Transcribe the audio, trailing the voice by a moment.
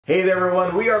Hey there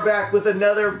everyone, we are back with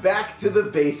another Back to the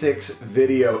Basics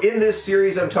video. In this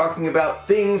series I'm talking about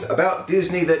things about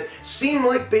Disney that seem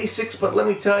like basics, but let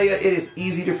me tell you, it is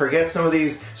easy to forget some of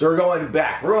these, so we're going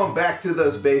back to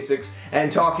those basics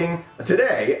and talking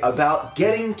today about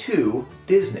getting to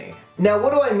Disney. Now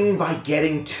what do I mean by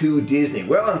getting to Disney?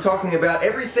 Well, I'm talking about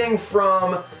everything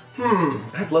from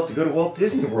I'd love to go to Walt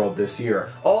Disney World this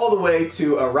year, all the way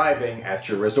to arriving at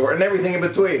your resort and everything in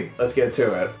between. Let's get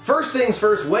to it. First things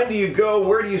first, when do you go?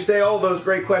 Where do you stay? All those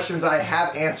great questions I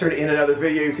have answered in another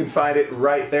video. You can find it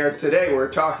right there. Today we're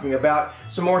talking about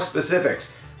some more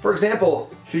specifics. For example,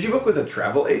 should you book with a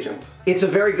travel agent? It's a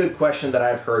very good question that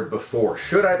I've heard before.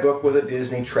 Should I book with a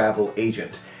Disney travel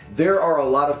agent? There are a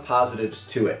lot of positives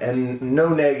to it and no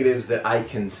negatives that I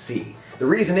can see. The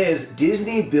reason is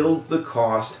Disney builds the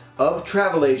cost of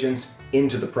travel agents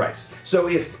into the price. So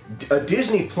if a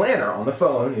Disney planner on the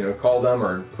phone, call them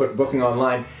or put booking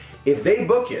online, if they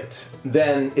book it,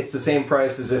 then it's the same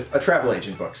price as if a travel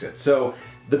agent books it. So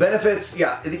the benefits,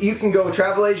 yeah, you can go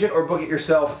travel agent or book it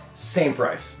yourself, same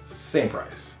price, same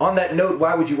price. On that note,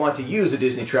 why would you want to use a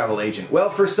Disney travel agent?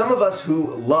 Well, for some of us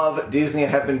who love Disney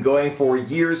and have been going for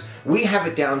years, we have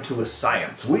it down to a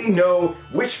science. We know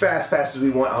which fast passes we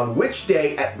want on which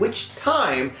day, at which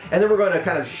time, and then we're going to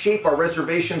kind of shape our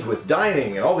reservations with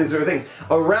dining and all these other things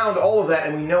around all of that,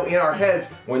 and we know in our heads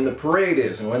when the parade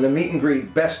is and when the meet and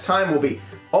greet best time will be.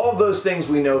 All of those things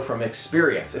we know from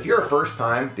experience. If you're a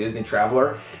first-time Disney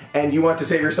traveler and you want to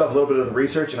save yourself a little bit of the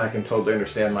research, and I can totally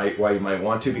understand why you might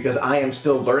want to, because I am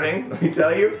still learning, let me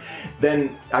tell you,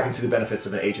 then I can see the benefits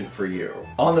of an agent for you.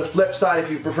 On the flip side, if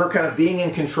you prefer kind of being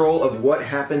in control of what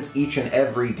happens each and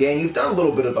every day, and you've done a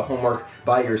little bit of the homework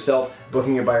by yourself,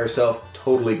 booking it by yourself,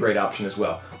 totally great option as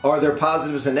well. Are there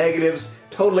positives and negatives?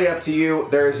 Totally up to you.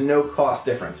 There is no cost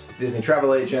difference. Disney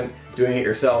travel agent, doing it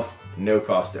yourself, no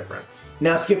cost difference.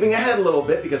 Now skipping ahead a little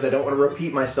bit because I don't want to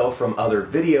repeat myself from other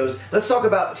videos, let's talk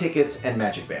about tickets and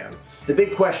magic bands. The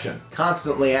big question,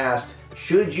 constantly asked,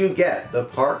 should you get the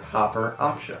park hopper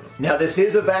option? Now this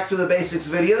is a back to the basics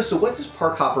video, so what does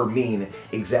park hopper mean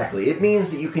exactly? It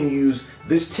means that you can use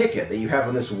this ticket that you have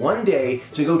on this one day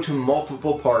to go to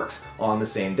multiple parks on the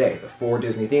same day. The 4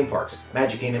 Disney theme parks,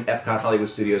 Magic Kingdom, Epcot, Hollywood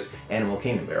Studios, Animal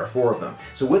Kingdom. There are 4 of them.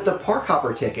 So with the park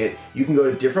hopper ticket, you can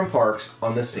go to different parks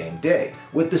on the same day.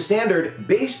 With the standard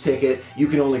base ticket, you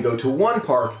can only go to one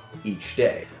park each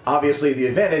day. Obviously, the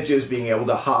advantage is being able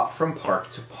to hop from park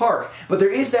to park, but there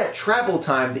is that travel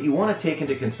time that you want to take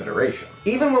into consideration.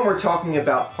 Even when we're talking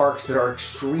about parks that are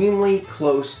extremely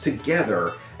close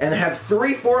together and have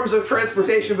 3 forms of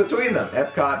transportation between them,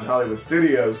 Epcot and Hollywood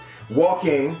Studios,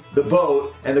 walking, the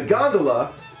boat, and the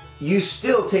gondola, you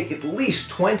still take at least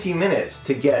 20 minutes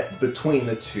to get between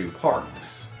the 2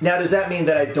 parks. Now, does that mean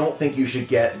that I don't think you should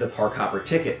get the park hopper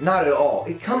ticket? Not at all.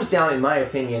 It comes down, in my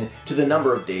opinion, to the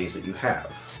number of days that you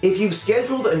have. If you've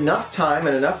scheduled enough time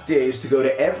and enough days to go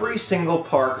to every single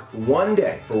park one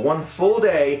day, for one full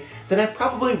day, then I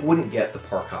probably wouldn't get the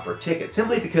park hopper ticket,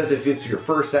 simply because if it's your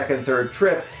first, second, third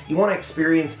trip, you want to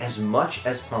experience as much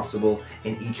as possible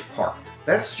in each park.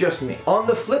 That's just me. On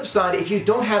the flip side, if you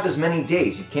don't have as many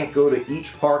days, you can't go to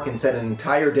each park and set an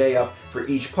entire day up for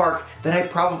each park, then I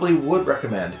probably would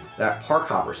recommend that park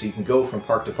hopper so you can go from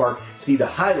park to park, see the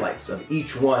highlights of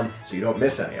each one so you don't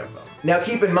miss any of them. Now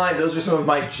keep in mind, those are some of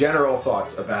my general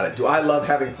thoughts about it. Do I love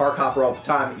having park hopper all the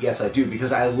time? Yes, I do,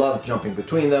 because I love jumping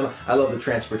between them. I love the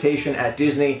transportation at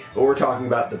Disney, but we're talking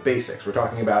about the basics. We're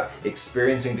talking about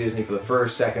experiencing Disney for the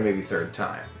first, second, maybe third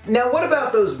time. Now what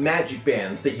about those magic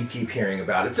bands that you keep hearing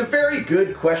about? It's a very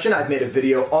good question. I've made a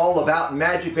video all about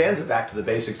magic bands, a Back to the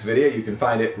Basics video. You can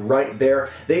find it right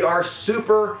there. They are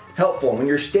super helpful. When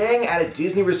you're staying at a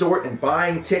Disney resort and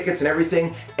buying tickets and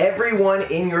everything, everyone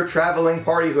in your traveling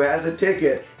party who has a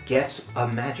ticket gets a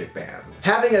magic band.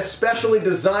 Having a specially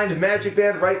designed magic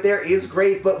band right there is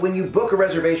great, but when you book a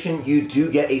reservation, you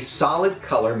do get a solid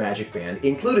color magic band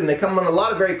included. They come in a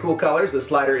lot of very cool colors. The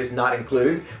slider is not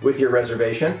included with your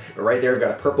reservation, but right there I've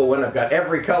got a purple one. I've got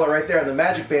every color right there on the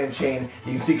magic band chain.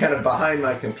 You can see kind of behind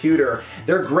my computer.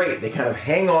 They're great. They kind of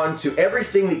hang on to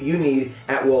everything that you need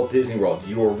at Walt Disney World.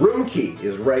 Your room key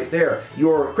is right there.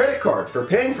 Your credit card for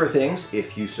paying for things,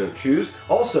 if you so choose,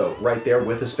 also right there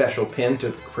with a special pin to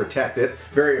protect it.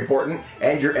 Very important.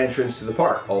 And your entrance to the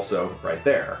park, also right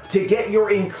there. To get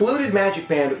your included magic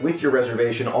band with your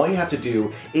reservation, all you have to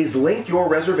do is link your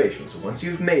reservation. So once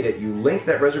you've made it, you link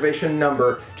that reservation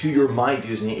number to your My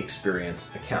Disney Experience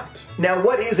account. Now,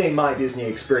 what is a My Disney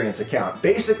Experience account?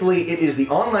 Basically, it is the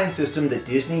online system that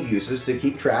Disney uses to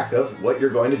keep track of what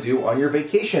you're going to do on your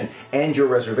vacation and your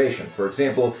reservation. For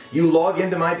example, you log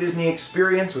into My Disney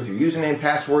Experience with your username,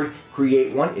 password,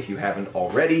 create one if you haven't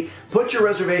already. Put your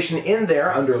reservation in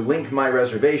there under Link My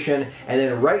Reservation, and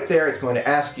then right there it's going to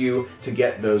ask you to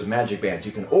get those magic bands.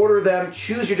 You can order them,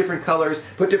 choose your different colors,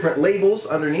 put different labels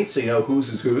underneath so you know whose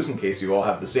is whose in case you all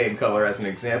have the same color as an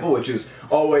example, which is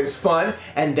always fun,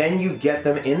 and then you get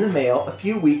them in the mail a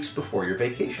few weeks before your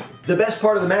vacation. The best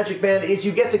part of the magic band is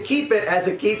you get to keep it as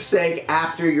a keepsake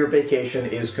after your vacation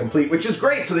is complete, which is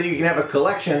great so that you can have a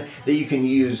collection that you can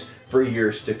use for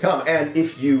years to come. And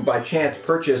if you by chance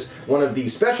purchase one of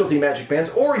these specialty magic bands,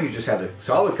 or you just have the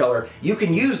solid color, you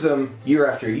can use them year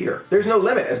after year. There's no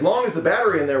limit as long as the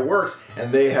battery in there works,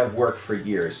 and they have worked for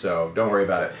years, so don't worry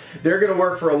about it. They're going to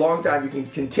work for a long time. You can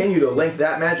continue to link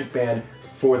that magic band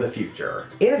for the future.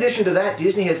 In addition to that,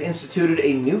 Disney has instituted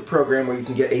a new program where you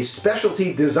can get a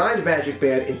specialty designed magic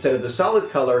band instead of the solid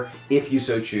color if you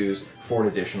so choose for an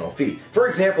additional fee. For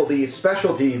example, these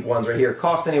specialty ones right here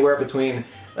cost anywhere between,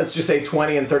 let's just say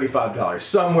 $20 and $35,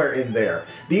 somewhere in there.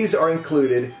 These are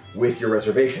included with your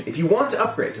reservation. If you want to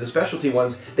upgrade to the specialty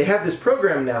ones, they have this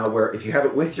program now where if you have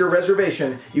it with your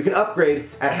reservation, you can upgrade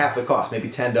at half the cost, maybe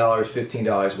 $10,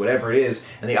 $15, whatever it is,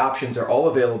 and the options are all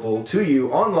available to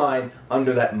you online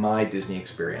under that My Disney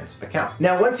Experience account.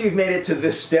 Now, once you've made it to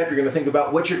this step, you're going to think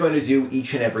about what you're going to do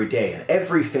each and every day, and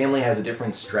every family has a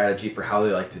different strategy for how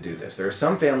they like to do this. There are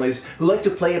some families who like to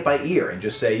play it by ear and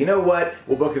just say, you know what,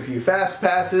 we'll book a few fast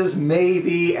passes,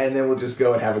 maybe, and then we'll just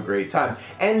go and have a great time.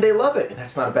 And they love it, and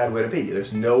that's not a bad way to be.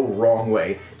 There's no wrong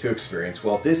way to experience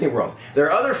Walt Disney World. There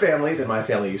are other families, and my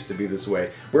family used to be this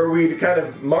way, where we'd kind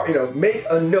of make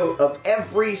a note of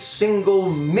every single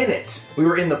minute we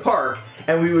were in the park,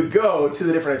 and we would go to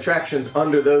the different attractions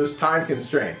under those time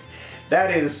constraints.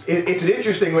 It's an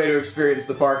interesting way to experience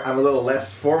the park. I'm a little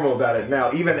less formal about it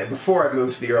now, even before I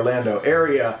moved to the Orlando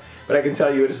area, but I can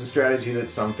tell you it is a strategy that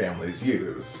some families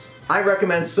use. I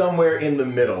recommend somewhere in the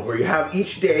middle, where you have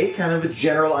each day kind of a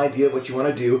general idea of what you want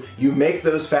to do. You make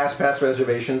those Fast Pass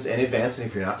reservations in advance, and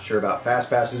if you're not sure about Fast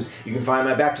Passes, you can find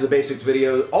my Back to the Basics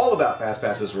video all about Fast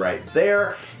Passes right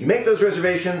there. You make those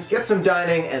reservations, get some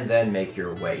dining, and then make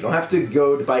your way. You don't have to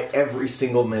go by every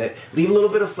single minute. Leave a little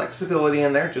bit of flexibility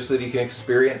in there just so that you can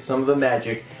experience some of the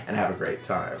magic and have a great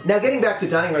time. Now, getting back to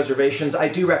dining reservations, I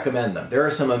do recommend them. There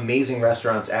are some amazing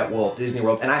restaurants at Walt Disney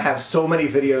World, and I have so many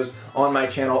videos on my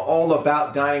channel all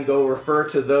about dining. Go refer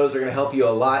to those. They're going to help you a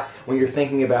lot when you're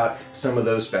thinking about some of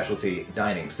those specialty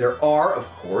dinings. There are, of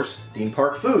course, theme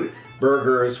park food.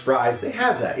 Burgers, fries, they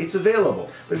have that. It's available.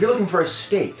 But if you're looking for a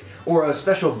steak or a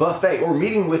special buffet or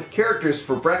meeting with characters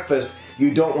for breakfast,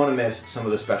 you don't want to miss some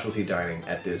of the specialty dining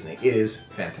at Disney. It is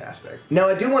fantastic. Now,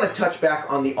 I do want to touch back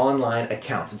on the online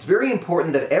accounts. It's very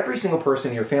important that every single person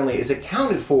in your family is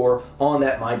accounted for on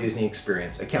that My Disney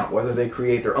Experience account, whether they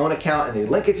create their own account and they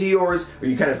link it to yours, or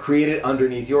you kind of create it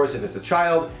underneath yours if it's a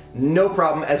child. No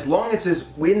problem, as long as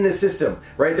it's in the system,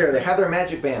 right there. They have their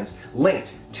magic bands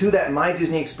linked to that My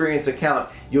Disney Experience account.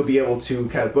 You'll be able to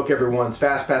kind of book everyone's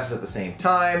Fast Passes at the same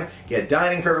time, get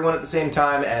dining for everyone at the same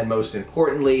time, and most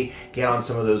importantly, get on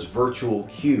some of those virtual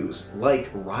queues, like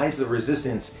Rise of the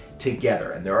Resistance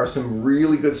together. And there are some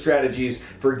really good strategies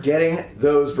for getting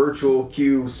those virtual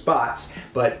queue spots,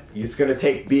 but it's going to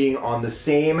take being on the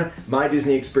same My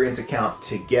Disney Experience account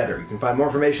together. You can find more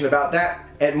information about that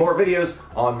and more videos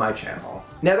on my channel.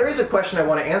 Now, there is a question I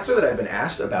want to answer that I've been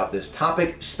asked about this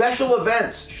topic. Special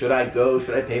events. Should I go?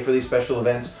 Should I pay for these special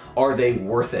events? Are they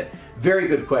worth it? Very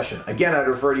good question. Again, I'd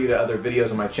refer you to other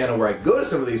videos on my channel where I go to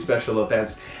some of these special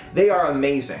events. They are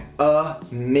amazing.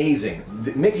 Amazing.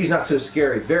 Mickey's Not So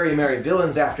Scary, Very Merry,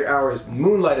 Villains After Hours,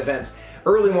 Moonlight events,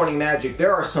 Early Morning Magic.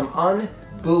 There are some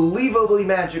unbelievably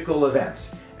magical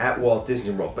events at Walt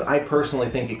Disney World, but I personally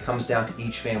think it comes down to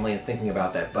each family and thinking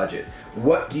about that budget.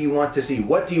 What do you want to see?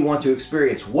 What do you want to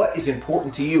experience? What is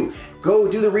important to you? Go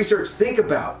do the research. Think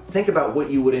about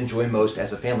what you would enjoy most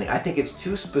as a family. I think it's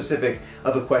too specific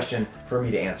of a question for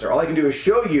me to answer. All I can do is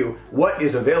show you what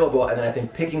is available, and then I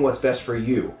think picking what's best for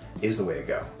you is the way to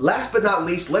go. Last but not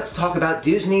least, let's talk about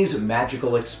Disney's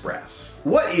Magical Express.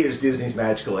 What is Disney's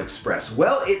Magical Express?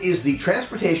 Well, it is the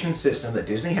transportation system that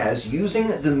Disney has using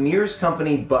the Mears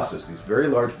Company buses, these very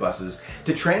large buses,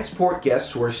 to transport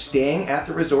guests who are staying at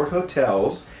the resort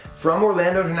hotels from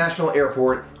Orlando International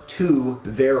Airport to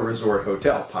their resort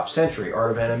hotel. Pop Century, Art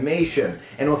of Animation,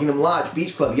 Animal Kingdom Lodge,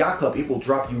 Beach Club, Yacht Club, it will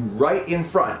drop you right in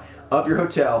front of your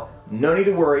hotel. No need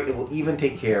to worry, it will even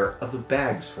take care of the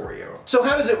bags for you. So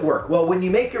how does it work? Well, when you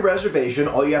make your reservation,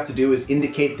 all you have to do is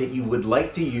indicate that you would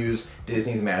like to use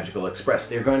Disney's Magical Express.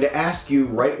 They're going to ask you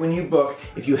right when you book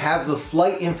if you have the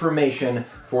flight information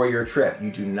for your trip. You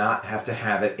do not have to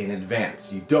have it in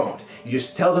advance. You don't. You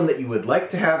just tell them that you would like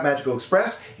to have Magical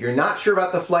Express, you're not sure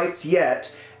about the flights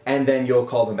yet, and then you'll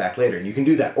call them back later. And you can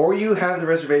do that. Or you have the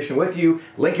reservation with you,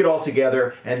 link it all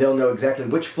together, and they'll know exactly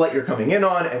which flight you're coming in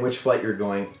on and which flight you're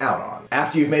going out on.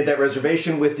 After you've made that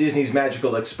reservation with Disney's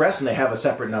Magical Express, and they have a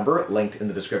separate number linked in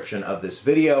the description of this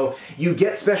video, you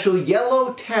get special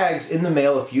yellow tags in the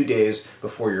mail a few days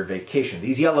before your vacation.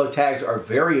 These yellow tags are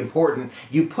very important.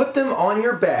 You put them on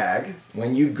your bag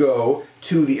when you go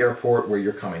to the airport where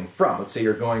you're coming from. Let's say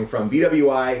you're going from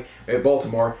BWI at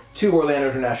Baltimore to Orlando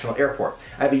International Airport.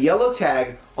 I have a yellow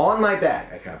tag on my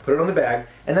bag. I kind of put it on the bag,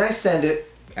 and then I send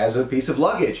it as a piece of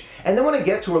luggage. And then when I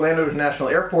get to Orlando International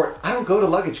Airport, I don't go to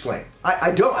luggage claim.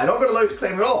 I don't go to luggage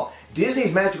claim at all.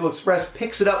 Disney's Magical Express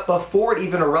picks it up before it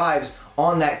even arrives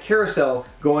on that carousel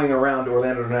going around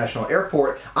Orlando International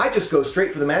Airport. I just go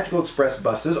straight for the Magical Express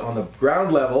buses on the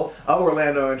ground level of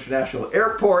Orlando International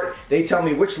Airport. They tell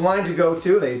me which line to go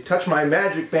to. They touch my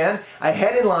magic band. I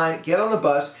head in line, get on the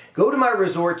bus, go to my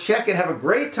resort, check in, have a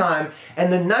great time,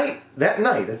 and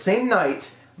that same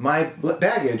night, my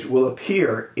baggage will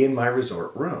appear in my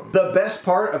resort room. The best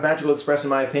part of Magical Express, in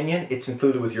my opinion, it's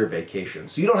included with your vacation.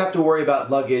 So you don't have to worry about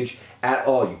luggage at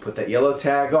all. You put that yellow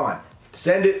tag on,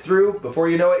 send it through, before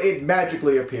you know it, it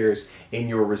magically appears in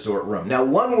your resort room. Now,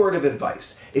 one word of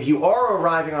advice. If you are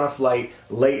arriving on a flight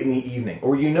late in the evening,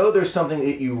 or you know there's something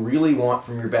that you really want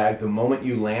from your bag the moment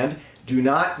you land, do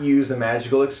not use the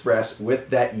Magical Express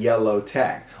with that yellow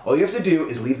tag. All you have to do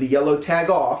is leave the yellow tag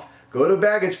off, go to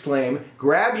baggage claim,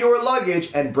 grab your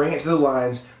luggage, and bring it to the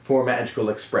lines for Magical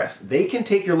Express. They can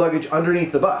take your luggage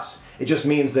underneath the bus. It just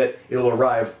means that it'll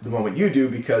arrive the moment you do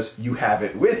because you have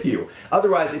it with you.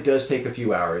 Otherwise, it does take a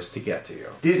few hours to get to you.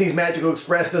 Disney's Magical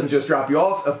Express doesn't just drop you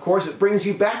off. Of course, it brings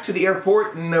you back to the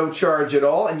airport, no charge at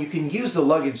all, and you can use the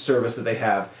luggage service that they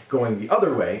have going the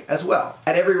other way as well.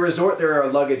 At every resort, there are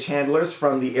luggage handlers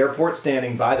from the airport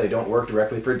standing by. They don't work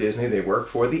directly for Disney. They work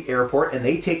for the airport, and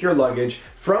they take your luggage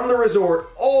from the resort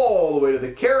all the way to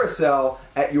the carousel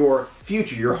at your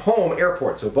your home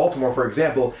airport. So Baltimore, for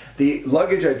example, the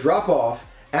luggage I drop off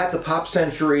at the Pop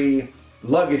Century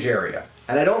luggage area,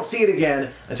 and I don't see it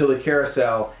again until the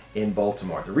carousel in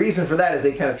Baltimore. The reason for that is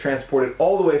they kind of transport it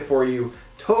all the way for you,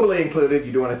 totally included.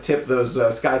 You do want to tip those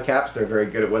Sky Caps. They're very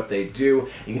good at what they do.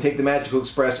 You can take the Magical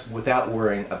Express without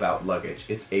worrying about luggage.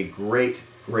 It's a great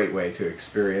way to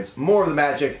experience more of the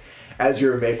magic as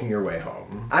you're making your way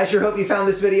home. I sure hope you found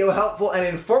this video helpful and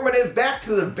informative. Back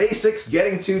to the basics,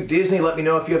 getting to Disney. Let me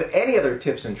know if you have any other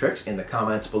tips and tricks in the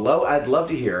comments below. I'd love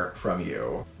to hear from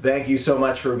you. Thank you so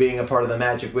much for being a part of the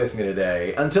magic with me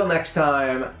today. Until next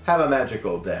time, have a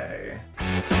magical day.